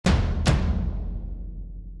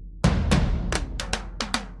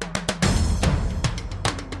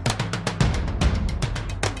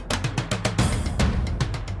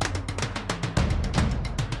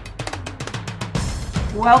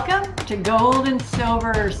Welcome to Gold and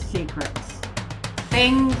Silver Secrets.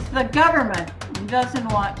 Things the government doesn't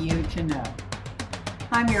want you to know.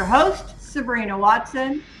 I'm your host, Sabrina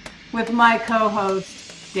Watson, with my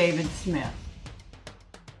co-host, David Smith.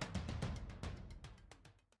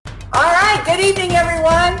 All right, good evening,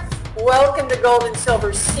 everyone. Welcome to Gold and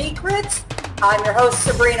Silver Secrets. I'm your host,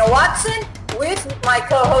 Sabrina Watson, with my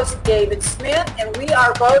co-host, David Smith, and we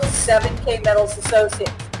are both 7K Metals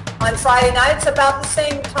Associates. On Friday nights, about the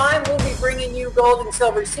same time, we'll be bringing you Gold and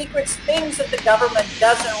Silver Secrets, things that the government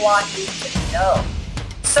doesn't want you to know.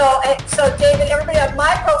 So David, everybody on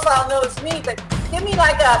my profile knows me, but give me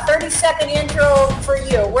like a 30-second intro for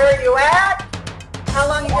you. Where are you at? How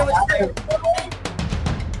long have you been with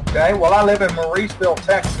 7K? Okay, well, I live in Mauriceville,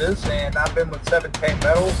 Texas, and I've been with 7K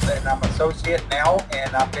Metals, and I'm an associate now,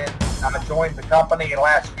 and I joined the company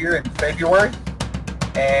last year in February,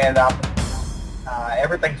 and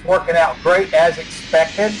everything's working out great as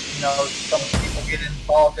expected. You know, some people get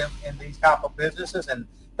involved in these type of businesses and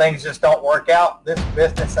things just don't work out. This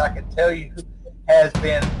business, I can tell you, has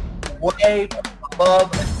been way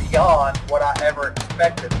above and beyond what I ever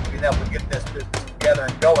expected, being able to get this business together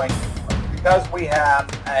and going. Because we have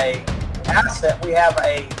a asset, we have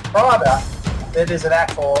a product that is an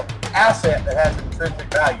actual asset that has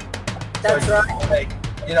intrinsic value. That's right.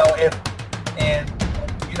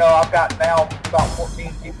 I've got now about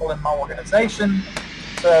 14 people in my organization,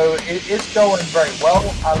 so it's going very well.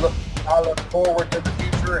 I look forward to the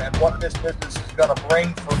future and what this business is going to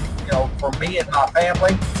bring for me and my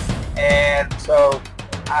family. And so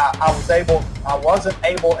I wasn't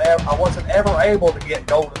ever able to get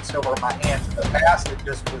gold and silver in my hands in the past. It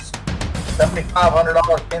just was $7,500,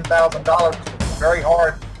 $10,000. It was very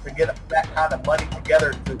hard to get that kind of money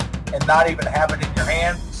together and not even have it in your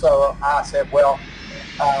hand. So I said, well,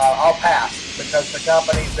 I'll pass, because the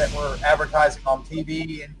companies that were advertising on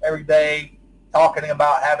TV and every day talking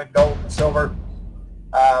about having gold and silver,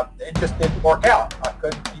 it just didn't work out.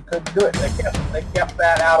 You couldn't do it. They kept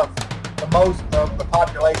that out of the most of the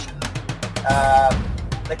population.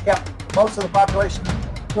 Most of the population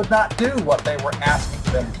could not do what they were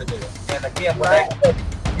asking them to do. And again, when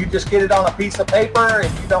you just get it on a piece of paper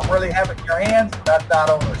and you don't really have it in your hands, that's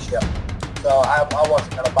not ownership. So I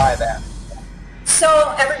wasn't going to buy that.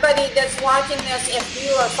 So everybody that's watching this, if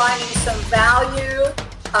you are finding some value,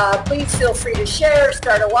 please feel free to share,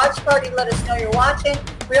 start a watch party, let us know you're watching.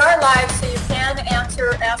 We are live, so you can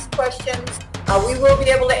ask questions. We will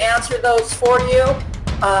be able to answer those for you.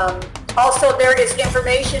 Also, there is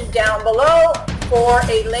information down below for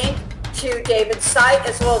a link to David's site,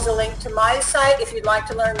 as well as a link to my site. If you'd like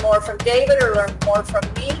to learn more from David or learn more from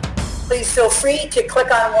me, please feel free to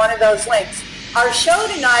click on one of those links. Our show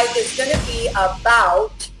tonight is going to be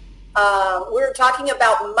about, we're talking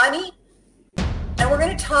about money, and we're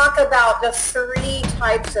going to talk about the three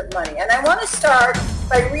types of money. And I want to start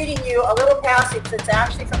by reading you a little passage that's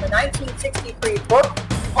actually from the 1963 book,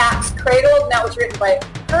 Pax Cradle, and that was written by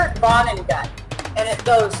Kurt Vonnegut. And it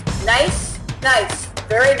goes, nice, nice,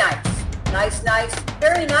 very nice, nice, nice,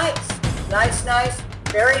 very nice, nice, nice,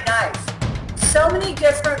 very nice. So many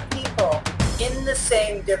different people in the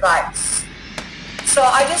same device. So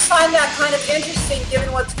I just find that kind of interesting,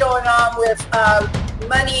 given what's going on with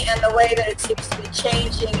money and the way that it seems to be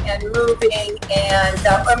changing and moving, and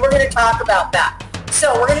we're going to talk about that.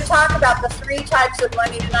 So we're going to talk about the three types of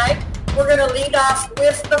money tonight. We're going to lead off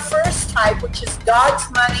with the first type, which is God's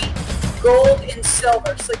money, gold and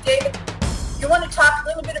silver. So David, you want to talk a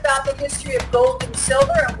little bit about the history of gold and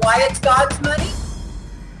silver and why it's God's money?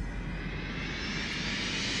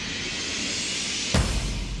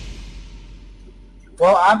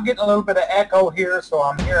 Well, I'm getting a little bit of echo here, so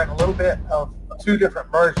I'm hearing a little bit of two different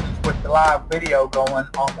versions with the live video going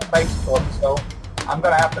on the Facebook. So I'm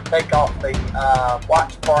going to have to take off the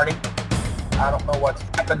watch party. I don't know what's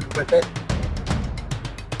happened with it.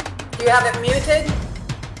 Do you have it muted?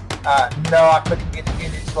 No, I couldn't get it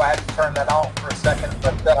muted, so I had to turn that off for a second.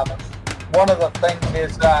 But one of the things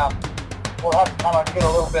is we'll have to kind of get a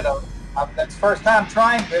little bit of, that's the first time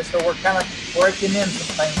trying this, so we're kind of breaking in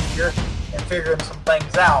some things here and figuring some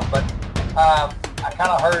things out. But I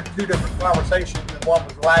kind of heard two different conversations, and one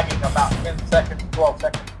was lagging about 10 seconds, 12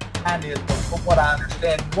 seconds. And is, from what I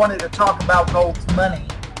understand, you wanted to talk about gold's money,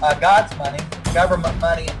 God's money, government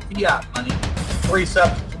money, and fiat money, three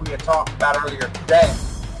subjects we had talked about earlier today.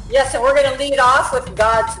 Yes, and we're going to lead off with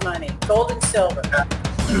God's money, gold and silver.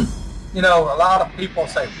 You know, a lot of people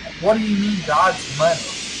say, what do you mean God's money?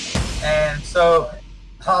 And so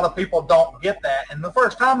a lot of people don't get that. And the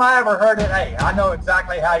first time I ever heard it, hey, I know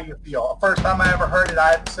exactly how you feel. The first time I ever heard it,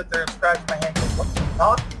 I had to sit there and scratch my head and go, what are you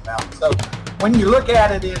talking about? So when you look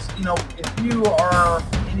at it is, if you are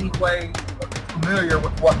in any way familiar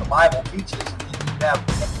with what the Bible teaches, and you have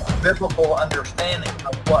a biblical understanding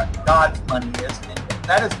of what God's money is, and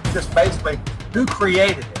that is just basically who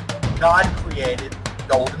created it. God created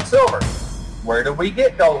gold and silver. Where do we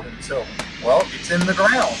get gold and silver? Well, it's in the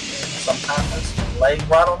ground, and sometimes it's laying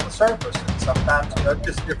right on the surface, and sometimes,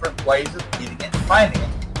 just different ways of getting it and finding it.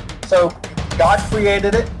 So God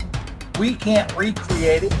created it. We can't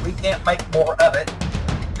recreate it. We can't make more of it.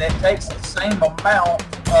 And it takes the same amount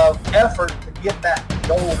of effort to get that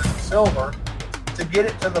gold and silver to get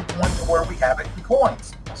it to the point to where we have it in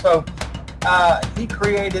coins. So he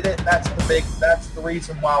created it. That's the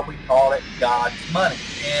reason why we call it God's money.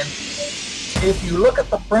 And if you look at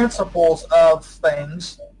the principles of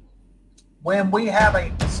things, when we have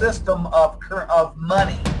a system of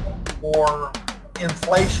money, or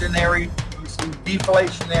inflationary, you see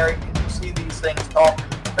deflationary, and you see these things talking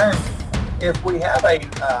in terms. If we have a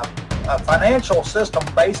financial system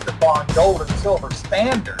based upon gold and silver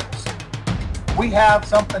standards, we have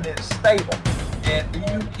something that's stable. And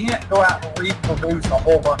you can't go out and reproduce a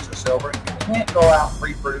whole bunch of silver. You can't go out and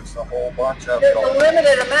reproduce a whole bunch of gold. There's a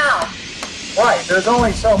limited amount. Right. There's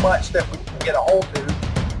only so much that we can get a hold to,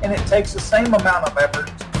 and it takes the same amount of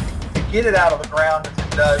effort to get it out of the ground as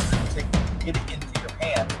it does to get it into your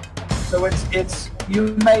hand. So it's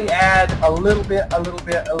you may add a little bit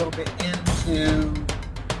into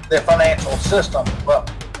the financial system, but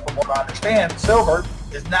from what I understand, silver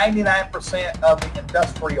is 99% of the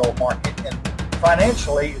industrial market, and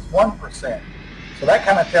financially is 1%. So that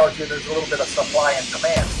kind of tells you there's a little bit of supply and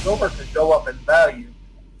demand. Silver could go up in value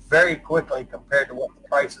very quickly compared to what the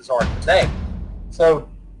prices are today. So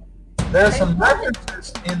there's some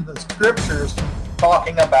references in the scriptures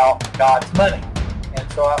talking about God's money.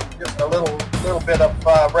 And so just a little bit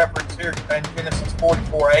of reference here in Genesis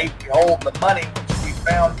 44:8. Behold, the money which we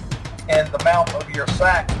found and the mount of your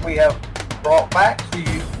sacks we have brought back to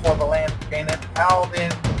you for the land of Canaan. How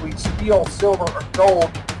then could we steal silver or gold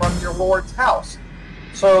from your Lord's house?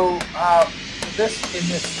 So in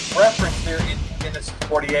this reference here in Genesis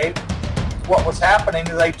 48, what was happening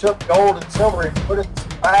is they took gold and silver and put it in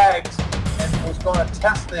some bags and was going to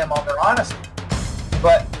test them on their honesty.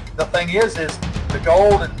 But the thing is the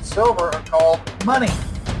gold and silver are called money.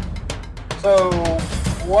 So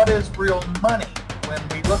what is real money? When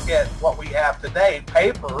we look at what we have today,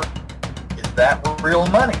 paper, is that real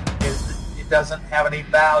money? It doesn't have any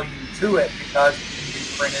value to it because it can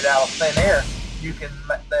be printed out of thin air.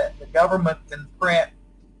 The government can print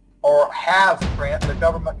the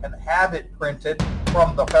government can have it printed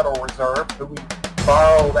from the Federal Reserve, who we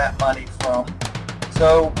borrow that money from.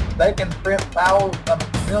 So they can print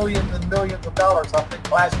millions and millions of dollars. I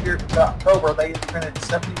think last year in October they printed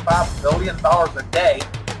 $75 billion a day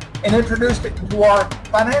and introduced it into our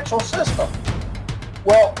financial system.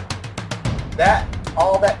 Well,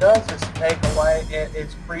 all that does is take away,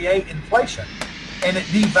 is create inflation, and it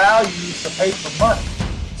devalues the paper money.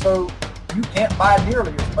 So you can't buy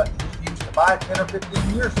nearly as much as you used to buy 10 or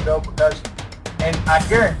 15 years ago and I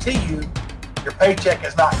guarantee you, your paycheck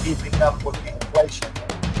is not keeping up with the inflation,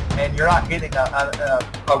 and you're not getting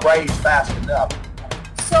a raise fast enough.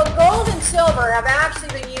 So gold and silver have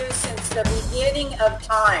actually been used since the beginning of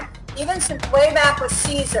time, even since way back with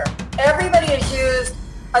Caesar. Everybody has used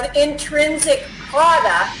an intrinsic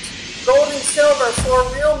product, gold and silver, for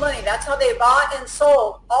real money. That's how they bought and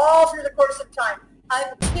sold all through the course of time,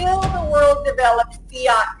 until the world developed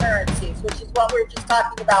fiat currencies, which is what we're just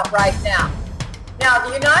talking about right now. Now,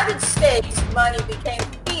 the United States money became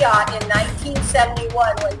fiat in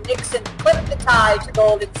 1971 when Nixon flipped the tide to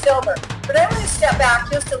gold and silver. But I'm going to step back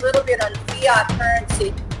just a little bit on fiat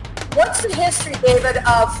currency. What's the history, David,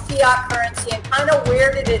 of fiat currency, and kind of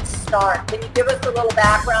where did it start? Can you give us a little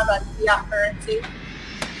background on fiat currency?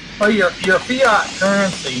 Well, your fiat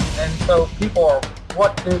currency, and so people are,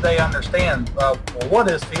 what do they understand? Well, what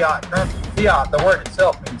is fiat currency? Fiat, the word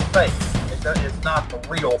itself means fake. It's not the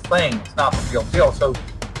real thing. It's not the real deal. So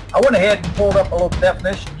I went ahead and pulled up a little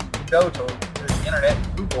definition. You can go to the internet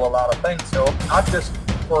and Google a lot of things. So I just,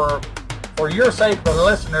 for your sake, for the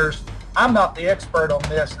listeners, I'm not the expert on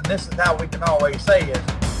this, and this is how we can always say is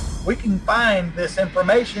we can find this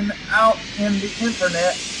information out in the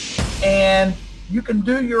internet, and you can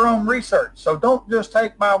do your own research. So don't just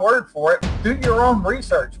take my word for it. Do your own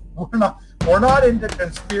research. We're not into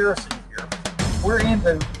conspiracy here. We're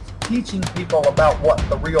into teaching people about what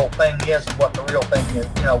the real thing is and what the real thing is.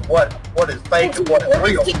 What is fake and what is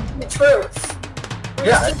real. We're teaching the truth.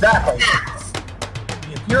 Yeah, exactly.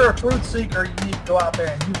 If you're a truth seeker, you need to go out there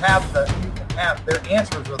and you can have their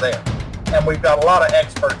answers are there. And we've got a lot of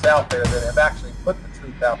experts out there that have actually put the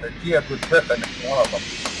truth out there. G. Edward Griffin is one of them.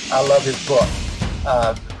 I love his book,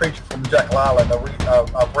 The Creature from Jekyll Island.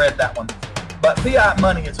 I've read that one. But fiat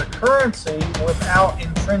money is a currency without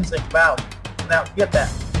intrinsic value. Now, get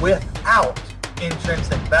that, without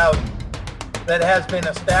intrinsic value, that has been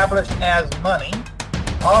established as money,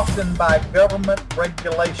 often by government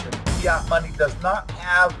regulation. Fiat money does not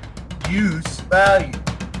have use value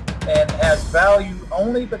and has value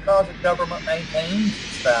only because a government maintains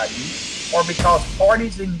its value or because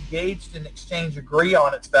parties engaged in exchange agree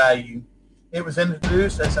on its value. It was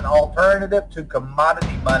introduced as an alternative to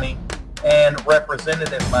commodity money and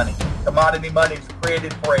representative money. Commodity money is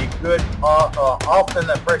created for a good, often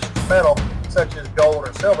a precious metal, such as gold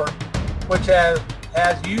or silver, which has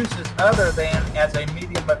uses other than as a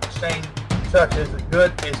medium of exchange, such as a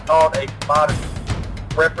good is called a commodity.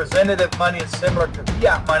 Representative money is similar to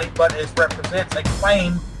fiat money, but it represents a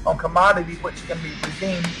claim on commodity which can be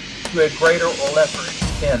redeemed to a greater or lesser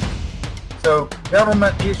extent. So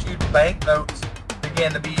government-issued banknotes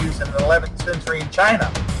began to be used in the 11th century in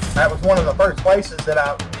China. That was one of the first places that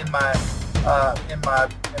in my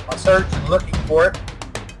search and looking for it.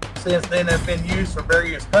 Since then, have been used for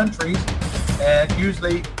various countries, and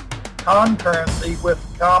usually concurrency with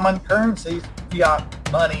common currencies.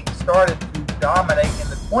 Fiat money started to dominate in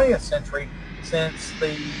the 20th century since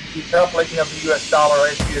the decoupling of the U.S. dollar,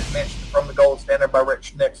 as you had mentioned, from the gold standard by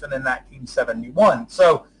Richard Nixon in 1971.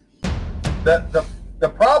 So the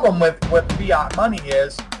problem with fiat money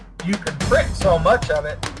is you can print so much of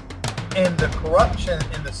it, and the corruption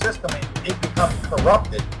in the system, it becomes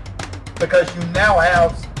corrupted because you now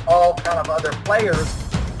have all kind of other players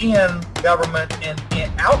in government and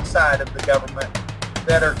outside of the government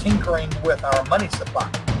that are tinkering with our money supply.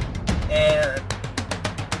 And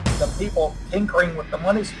the people tinkering with the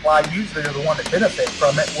money supply usually are the ones that benefit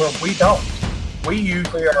from it, where we don't. We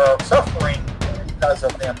usually are suffering because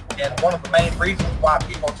of them. And one of the main reasons why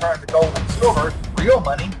people turn to gold and silver, real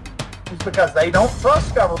money, is because they don't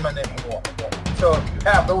trust government anymore. So if you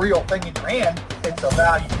have the real thing in your hand, it's a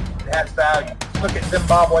value. It has value. Look at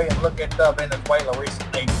Zimbabwe and look at Venezuela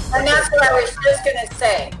recently. And that's what I was just going to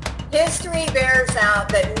say. History bears out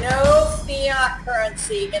that no fiat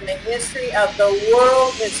currency in the history of the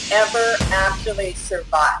world has ever actually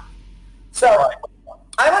survived. So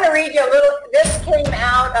I want to read you a little. This came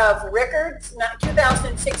out of Rickard's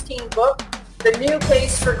 2016 book, The New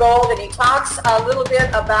Case for Gold, and he talks a little bit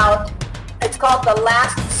about, it's called The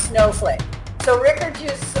Last Snowflake. So Rickard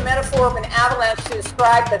uses the metaphor of an avalanche to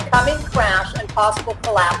describe the coming crash and possible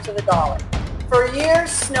collapse of the dollar. For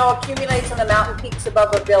years, snow accumulates on the mountain peaks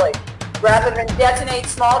above a village. Rather than detonate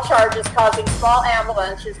small charges causing small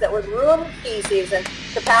avalanches that would ruin the ski season,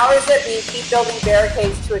 the powers that be keep building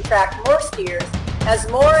barricades to attract more skiers as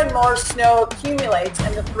more and more snow accumulates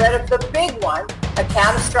and the threat of the big one, a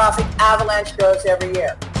catastrophic avalanche, grows every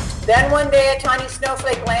year. Then one day a tiny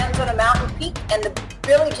snowflake lands on a mountain peak and the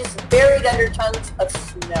village is buried under tons of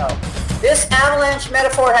snow. This avalanche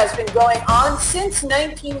metaphor has been going on since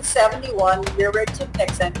 1971, the year Richard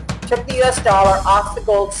Nixon took the U.S. dollar off the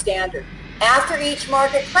gold standard. After each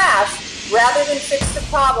market crash, rather than fix the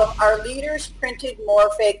problem, our leaders printed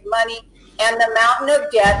more fake money, and the mountain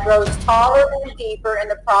of debt grows taller and deeper, and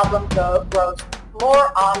the problem grows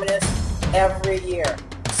more ominous every year.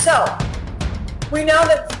 So, we know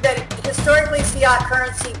that historically fiat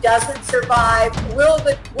currency doesn't survive. Will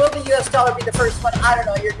the U.S. dollar be the first one? I don't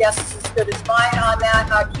know. Your guess is as good as mine on that.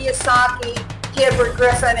 Kiyosaki, G. Edward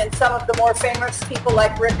Griffin, and some of the more famous people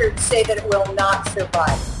like Rickard say that it will not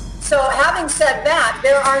survive. So having said that,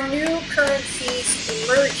 there are new currencies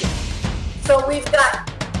emerging. So we've got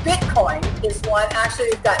Bitcoin is one. Actually,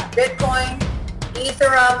 we've got Bitcoin,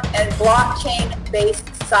 Ethereum, and blockchain-based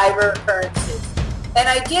cyber currencies. And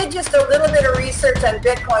I did just a little bit of research on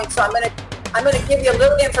Bitcoin, so I'm going to give you a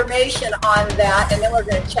little information on that, and then we're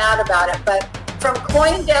going to chat about it. But from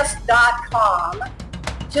CoinDesk.com,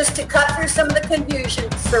 just to cut through some of the confusion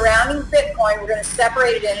surrounding Bitcoin, we're going to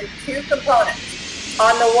separate it into two components.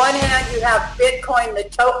 On the one hand, you have Bitcoin, the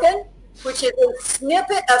token, which is a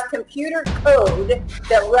snippet of computer code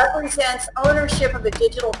that represents ownership of a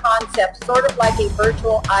digital concept, sort of like a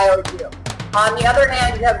virtual IOU. On the other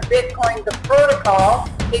hand, you have Bitcoin, the protocol,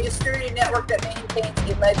 a distributed network that maintains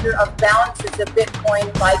a ledger of balances of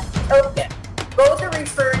Bitcoin-like token. Both are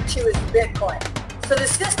referred to as Bitcoin. So the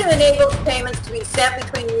system enables payments to be sent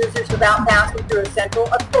between users without passing through a central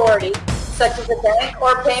authority, such as a bank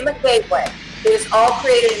or payment gateway. It is all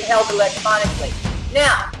created and held electronically.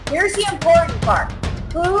 Now, here's the important part.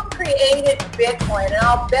 Who created Bitcoin? And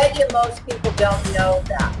I'll bet you most people don't know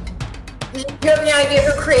that. Do you have any idea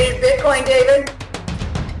who created Bitcoin, David?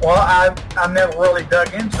 Well, I've never really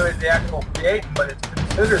dug into it, the actual creating, but it's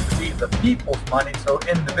considered to be the people's money, so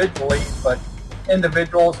individually, but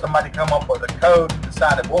individuals, somebody come up with a code and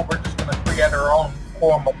decided, well, we're just going to create our own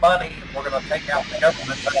form of money, and we're going to take out the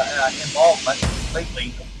government's involvement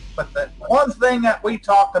completely. But the one thing that we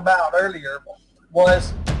talked about earlier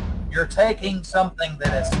was you're taking something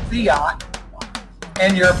that is fiat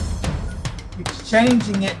and you're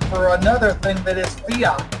exchanging it for another thing that is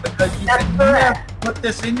fiat, because you can never put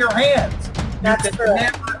this in your hands. You can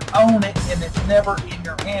never own it, and it's never in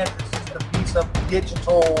your hands. It's just a piece of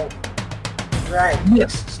digital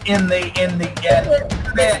mist in the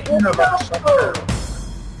internet universe.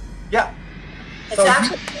 Yeah. So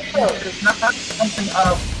it's not something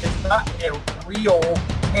it's not a real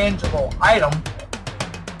tangible item.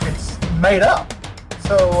 It's made up.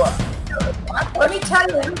 So let me tell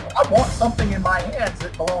you, I want something in my hands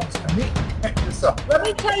that belongs to me. So, let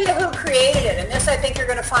me tell you who created it, and this I think you're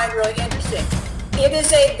going to find really interesting. It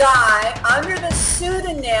is a guy under the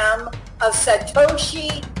pseudonym of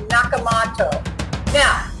Satoshi Nakamoto.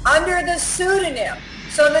 Now, under the pseudonym.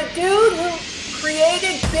 So the dude who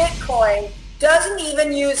created Bitcoin doesn't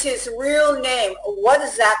even use his real name. What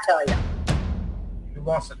does that tell you? He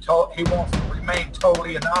wants to remain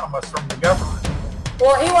totally anonymous from the government.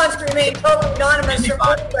 Well, he wants to remain totally anonymous from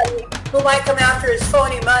anybody who might come after his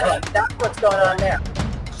phony money. That's what's going on there.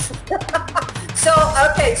 So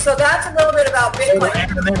that's a little bit about Bitcoin.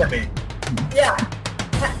 Yeah.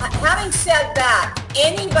 Having said that,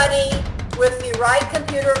 anybody with the right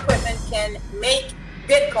computer equipment can make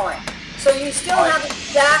Bitcoin. So you still have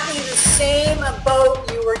exactly the same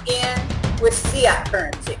boat you were in with fiat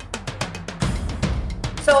currency.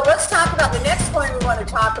 So let's talk about the next coin we want to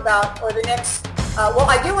talk about, or the next,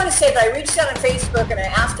 I do want to say that I reached out on Facebook and I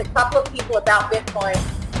asked a couple of people about Bitcoin,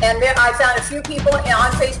 and I found a few people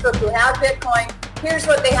on Facebook who have Bitcoin. Here's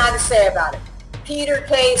what they had to say about it. Peter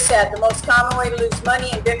Kay said, the most common way to lose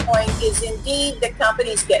money in Bitcoin is indeed that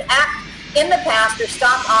companies get hacked in the past or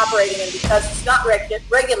stop operating, and because it's not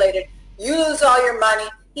regulated, you lose all your money.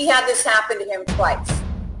 He had this happen to him twice.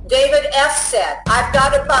 David F. said, I've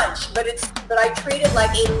got a bunch, but I treat it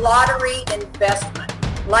like a lottery investment,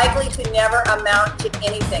 likely to never amount to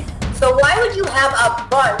anything. So why would you have a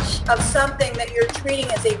bunch of something that you're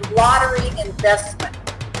treating as a lottery investment?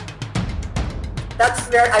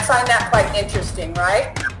 I find that quite interesting,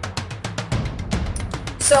 right?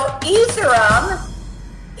 So Ethereum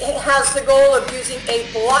has the goal of using a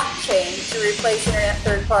blockchain to replace internet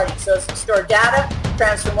third parties. So it's to store data,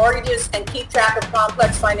 transfer mortgages, and keep track of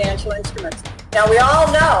complex financial instruments. Now we all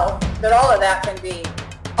know that all that can be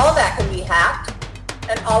hacked,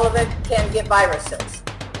 and all of it can get viruses.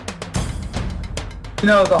 You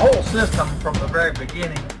know, the whole system from the very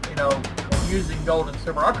beginning, using gold and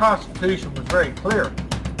silver, our Constitution was very clear.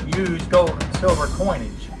 Use gold and silver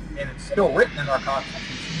coinage, and it's still written in our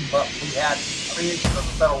Constitution, but we had the creation of the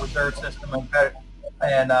Federal Reserve System in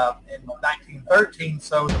 1913,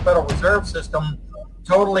 so the Federal Reserve System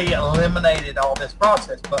totally eliminated all this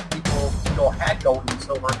process, but people still had gold and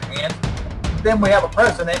silver in hand. Then we have a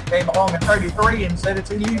president came along in 33 and said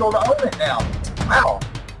it's illegal to own it now. Wow. I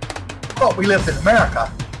thought we lived in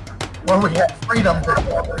America when we had freedom to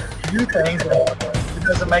do things, and it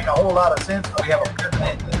doesn't make a whole lot of sense when we have a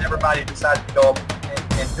president and everybody decided to go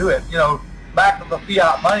and do it. Back to the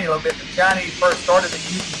fiat money a little bit, the Chinese first started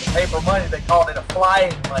using the paper money. They called it a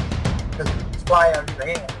flying money because it was flying out of your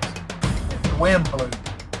hands if the wind blew.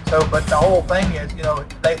 So, but the whole thing is,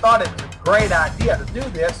 they thought it was a great idea to do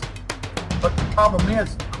this, but the problem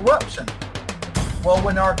is corruption. Well,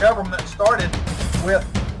 when our government started with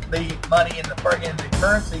the money in the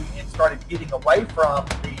currency and started getting away from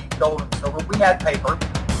the gold and silver, we had paper,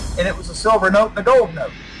 and it was a silver note and a gold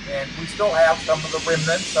note, and we still have some of the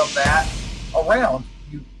remnants of that around.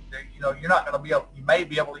 You're not going to be able. You may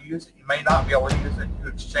be able to use it. You may not be able to use it to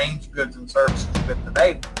exchange goods and services with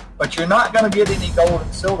today, but you're not going to get any gold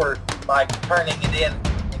and silver by turning it in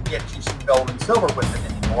and get you some gold and silver with it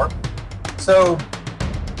anymore. So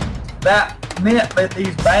that meant that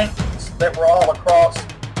these banks that were all across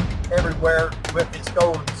everywhere with this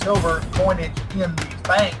gold and silver coinage in these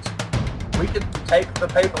banks, we could take the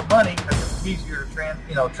paper money because it's easier to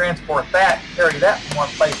transport that, carry that from one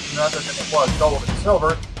place to another than it was gold and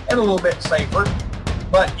silver, and a little bit safer.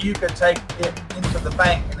 But you could take it into the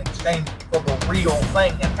bank and exchange it for the real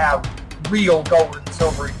thing and have real gold and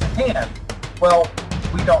silver in your hand. Well,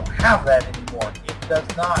 we don't have that anymore. It does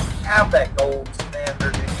not have that gold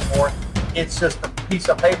standard anymore. It's just a piece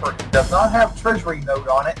of paper. It does not have treasury note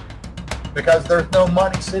on it because there's no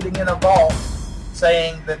money sitting in a vault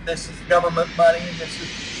saying that this is government money and this is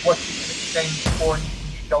what you can exchange for and you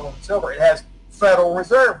can get gold and silver. It has Federal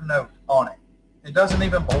Reserve note on it. It doesn't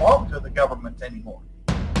even belong to the government anymore.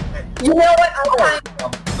 You know what?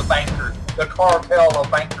 The bankers, the cartel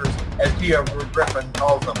of bankers, as Geo Griffin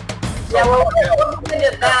calls them. So, yeah, we'll get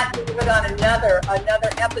into that on another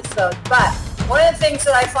episode. But one of the things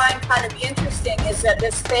that I find kind of interesting is that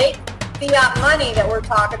this fake fiat money that we're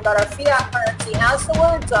talking about, our fiat currency, has the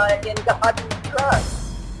words on it, in God we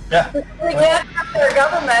trust. Yeah. We can't trust our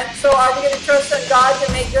government, so are we going to trust in God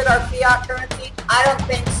to make good our fiat currency? I don't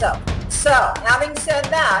think so. So, having said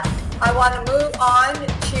that, I want to move on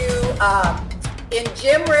to, in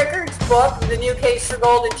Jim Rickards' book, The New Case for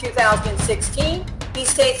Gold in 2016, he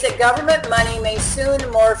states that government money may soon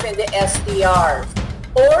morph into SDRs,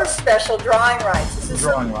 or special drawing rights. This is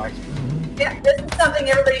something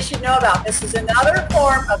everybody should know about. This is another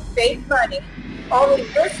form of fake money, only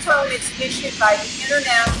this time it's issued by the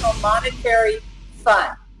International Monetary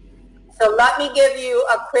Fund. So let me give you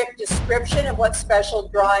a quick description of what special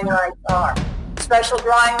drawing rights are. Special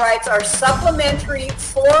drawing rights are supplementary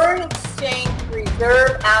foreign exchange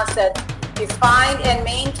reserve assets defined and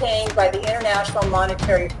maintained by the International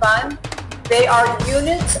Monetary Fund. They are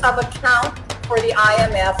units of account for the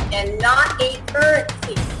IMF and not a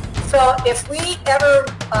currency. So if we ever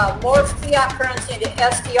morph fiat currency into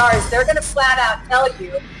SDRs, they're going to flat out tell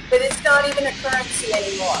you that it's not even a currency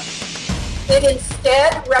anymore. It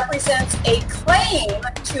instead represents a claim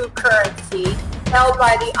to currency held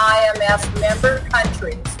by the IMF member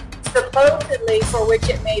countries, supposedly for which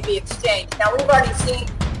it may be exchanged. Now, we've already seen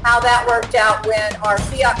how that worked out when our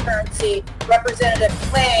fiat currency represented a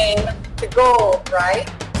claim to gold,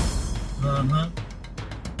 right? Mm-hmm.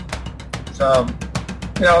 So,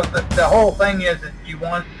 you know, the whole thing is that you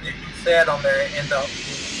said on there, and the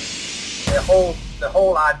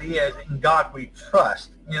whole idea is in God we trust.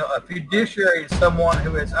 You know, a fiduciary is someone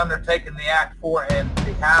who has undertaken the act for and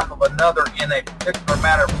behalf of another in a particular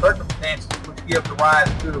matter of circumstances which gives rise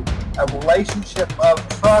to a relationship of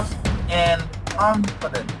trust and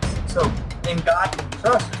confidence. So, in God we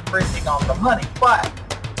trust is printing on the money, but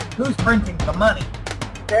who's printing the money?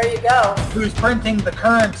 There you go. Who's printing the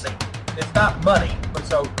currency? It's not money, but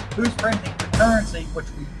so who's printing the currency, which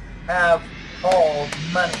we have called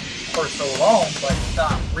money for so long, but it's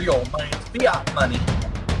not real money, it's fiat money.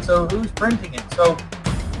 So who's printing it? So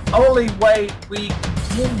only way we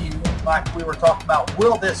continue, like we were talking about,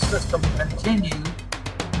 will this system continue?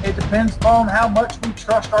 It depends on how much we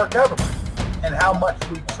trust our government and how much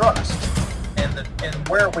we trust and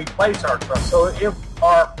where we place our trust. So if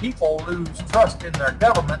our people lose trust in their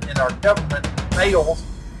government and our government fails,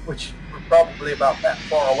 which we're probably about that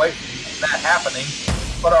far away from that happening,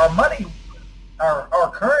 but our money, our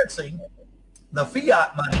currency, the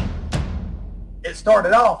fiat money, it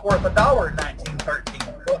started off worth $1 in 1913.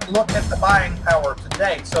 Look at the buying power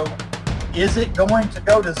today. So is it going to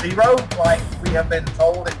go to zero like we have been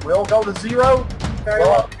told it will go to zero?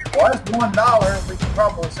 Well, if it was $1, we could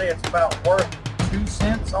probably say it's about worth 2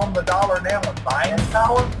 cents on the dollar now in buying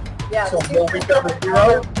power. Yeah, so will we go to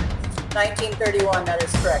zero? 1931, that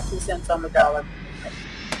is correct, 2 cents on the dollar.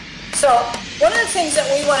 So one of the things that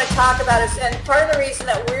we want to talk about is, and part of the reason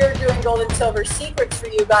that we're doing Gold and Silver Secrets for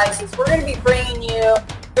you guys, is we're going to be bringing you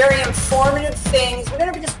very informative things. We're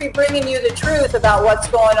going to just be bringing you the truth about what's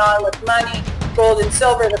going on with money, gold and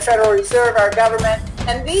silver, the Federal Reserve, our government.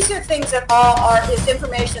 And these are things that is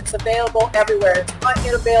information that's available everywhere. It's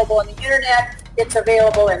available on the internet. It's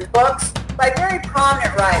available in books by very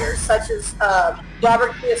prominent writers, such as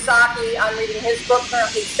Robert Kiyosaki. I'm reading his book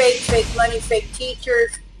currently, Fake Money, Fake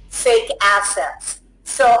Teachers, Fake Assets.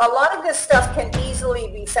 So a lot of this stuff can easily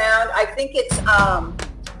be found. I think it's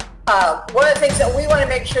one of the things that we want to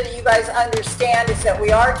make sure that you guys understand is that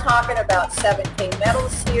we are talking about 7K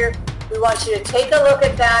metals here. We want you to take a look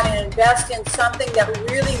at that and invest in something that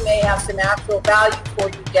really may have some actual value for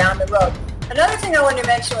you down the road. Another thing I wanted to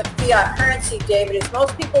mention with fiat currency, David, is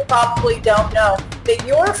most people probably don't know that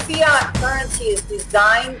your fiat currency is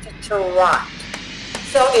designed to rot.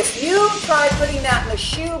 So if you try putting that in a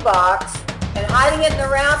shoebox and hiding it in the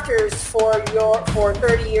rafters for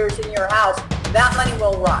 30 years in your house, that money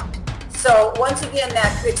will rot. So once again,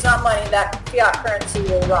 it's not money, that fiat currency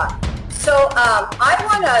will rot. So I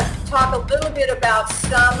want to talk a little bit about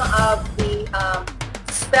some of the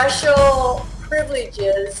special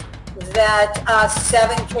privileges that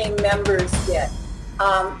 7K members get.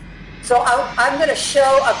 So I'm going to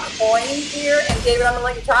show a coin here, and David, I'm going to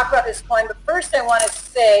let you talk about this coin, but first I want to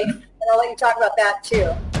say, and I'll let you talk about that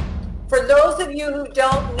too. For those of you who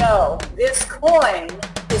don't know, this coin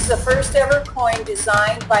is is the first ever coin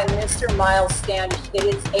designed by Mr. Miles Standish. It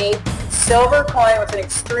is a silver coin with an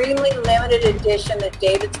extremely limited edition that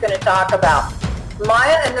David's going to talk about.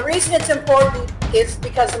 And the reason it's important is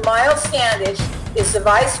because Miles Standish is the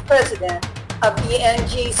vice president of the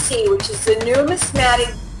NGC, which is the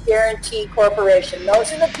Numismatic Guarantee Corporation.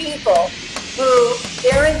 Those are the people who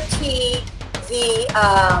guarantee the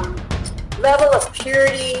level of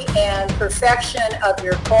purity and perfection of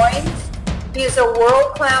your coins. He is a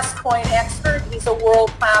world-class coin expert. He's a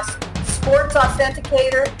world-class sports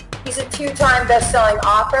authenticator. He's a 2-time best-selling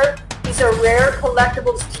author. He's a rare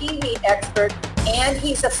collectibles TV expert, and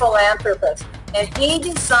he's a philanthropist. And he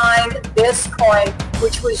designed this coin,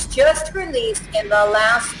 which was just released in the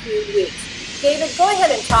last few weeks. David, go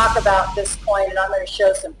ahead and talk about this coin, and I'm going to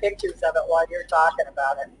show some pictures of it while you're talking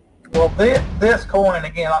about it. Well, this coin,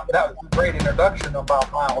 again, that was a great introduction about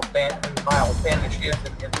Miles Standish is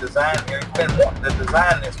in design here. He's been wanting to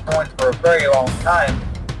design this coin for a very long time,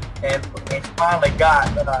 and he's finally got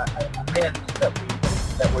a mint that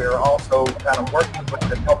we're also kind of working with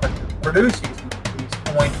and helping to produce these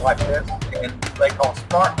coins like this, and they call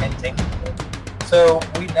smart minting. So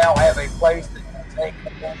we now have a place that can take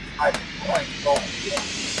this type of coin. So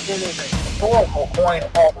it is a historical coin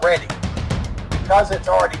already. Because it's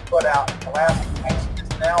already put out in the last few weeks,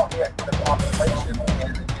 it's now hit the population,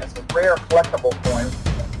 and it's a rare collectible coin.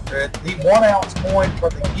 The 1 ounce coin for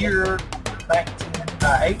the year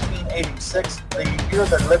 1886, the year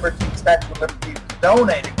that Statue of Liberty was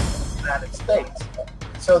donated to the United States.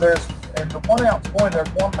 So in the 1 ounce coin, there's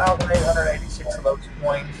 1,886 of those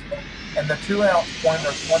coins, and the 2 ounce coin,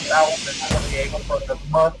 there's 1,028 for the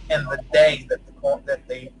month and the day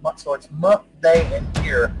so it's month, day, and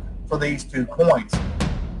year for these 2 coins.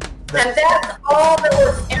 And that's all that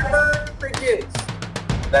was ever produced.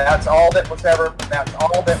 That's all that will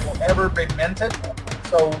ever be minted.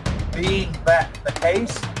 So being that the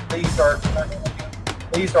case, these are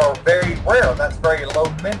very rare. That's very low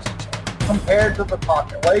mintage compared to the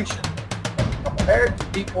population, compared to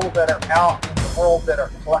people that are out in the world that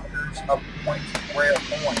are collectors of coins, rare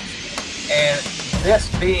coins. And this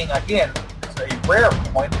being, again, a rare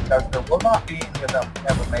coin, because there will not be any of them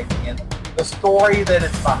ever made again. The story that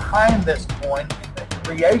is behind this coin and the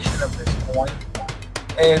creation of this coin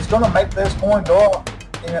is going to make this coin go up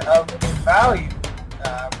in value.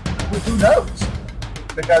 Who knows?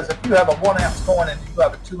 Because if you have a 1 ounce coin and you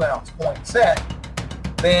have a 2 ounce coin set,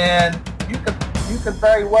 then you could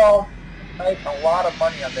very well make a lot of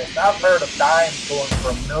money on this. I've heard of dimes going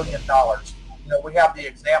for $1 million. We have the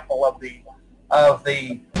example of the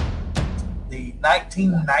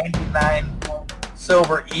 1999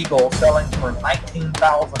 Silver Eagle selling for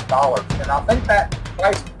 $19,000, and I think that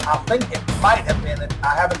price, it might have been,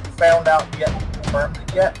 I haven't found out yet, confirmed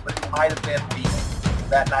it yet, but it might have been beat.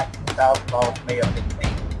 That $19,000 may have been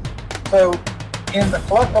beat. So in the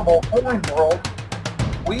collectible coin world,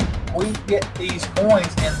 we get these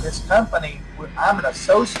coins in this company. I'm an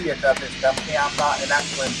associate of this company. I'm not an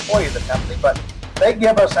actual employee of the company, but they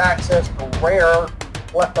give us access to rare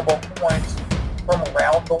collectible coins from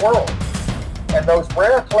around the world. And those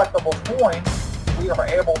rare collectible coins, we are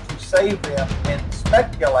able to save them and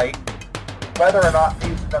speculate whether or not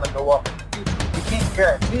these are going to go up in the future. We can't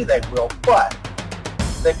guarantee they will, but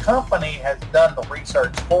the company has done the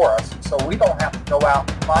research for us, so we don't have to go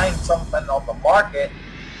out and find something on the market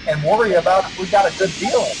and worry about if we got a good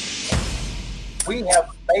deal.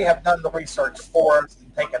 They have done the research for us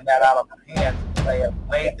and taken that out of our hands. They have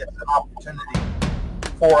made this an opportunity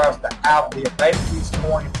for us to have these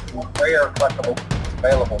coins and rare collectible coins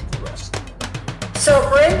available to us. So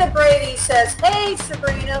Brenda Brady says, hey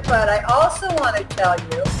Sabrina, but I also want to tell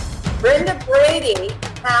you, Brenda Brady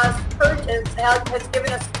has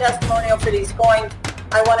given us a testimonial for these coins.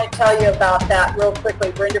 I want to tell you about that real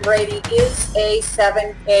quickly. Brenda Brady is a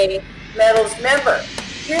 7K Metals member.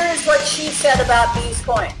 Here's what she said about these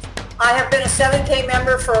coins. I have been a 7K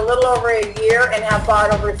member for a little over a year and have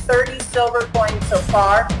bought over 30 silver coins so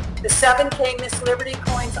far. The 7K Miss Liberty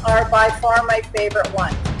coins are by far my favorite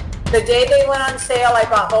ones. The day they went on sale, I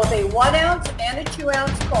bought both a 1 ounce and a 2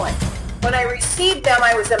 ounce coin. When I received them,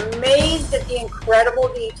 I was amazed at the incredible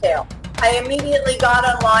detail. I immediately got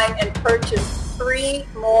online and purchased 3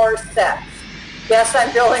 more sets. Yes, I'm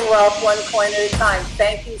building wealth 1 coin at a time.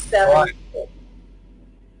 Thank you, 7. Right.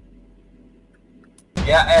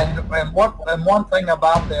 Yeah, and one thing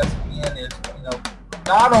about this, Ian, is,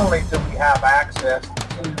 not only do we have access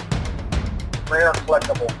to rare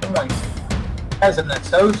collectible coins, as an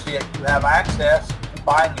associate, you have access to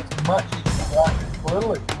buying as much as you want, as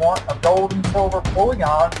little as you want, of gold and silver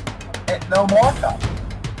bullion at no markup.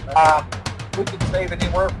 we could save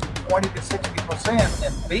anywhere from 20 to 60%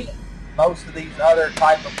 and beat most of these other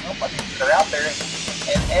type of companies that are out there.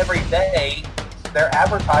 And every day they're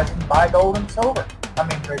advertising buy gold and silver. I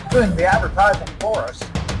mean, they're doing the advertising for us.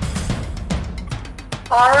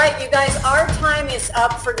 All right, you guys, our time is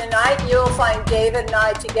up for tonight. You'll find David and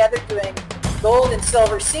I together doing gold and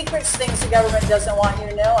silver secrets, things the government doesn't want you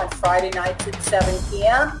to know, on Friday nights at 7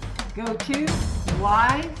 p.m. Go to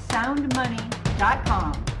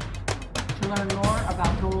whysoundmoney.com to learn more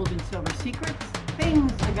about gold and silver secrets,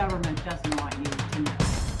 things the government doesn't want you to know.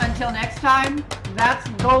 Until next time, that's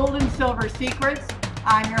Gold and Silver Secrets.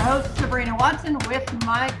 I'm your host, Sabrina Watson, with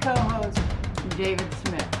my co-host, David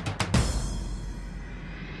Smith.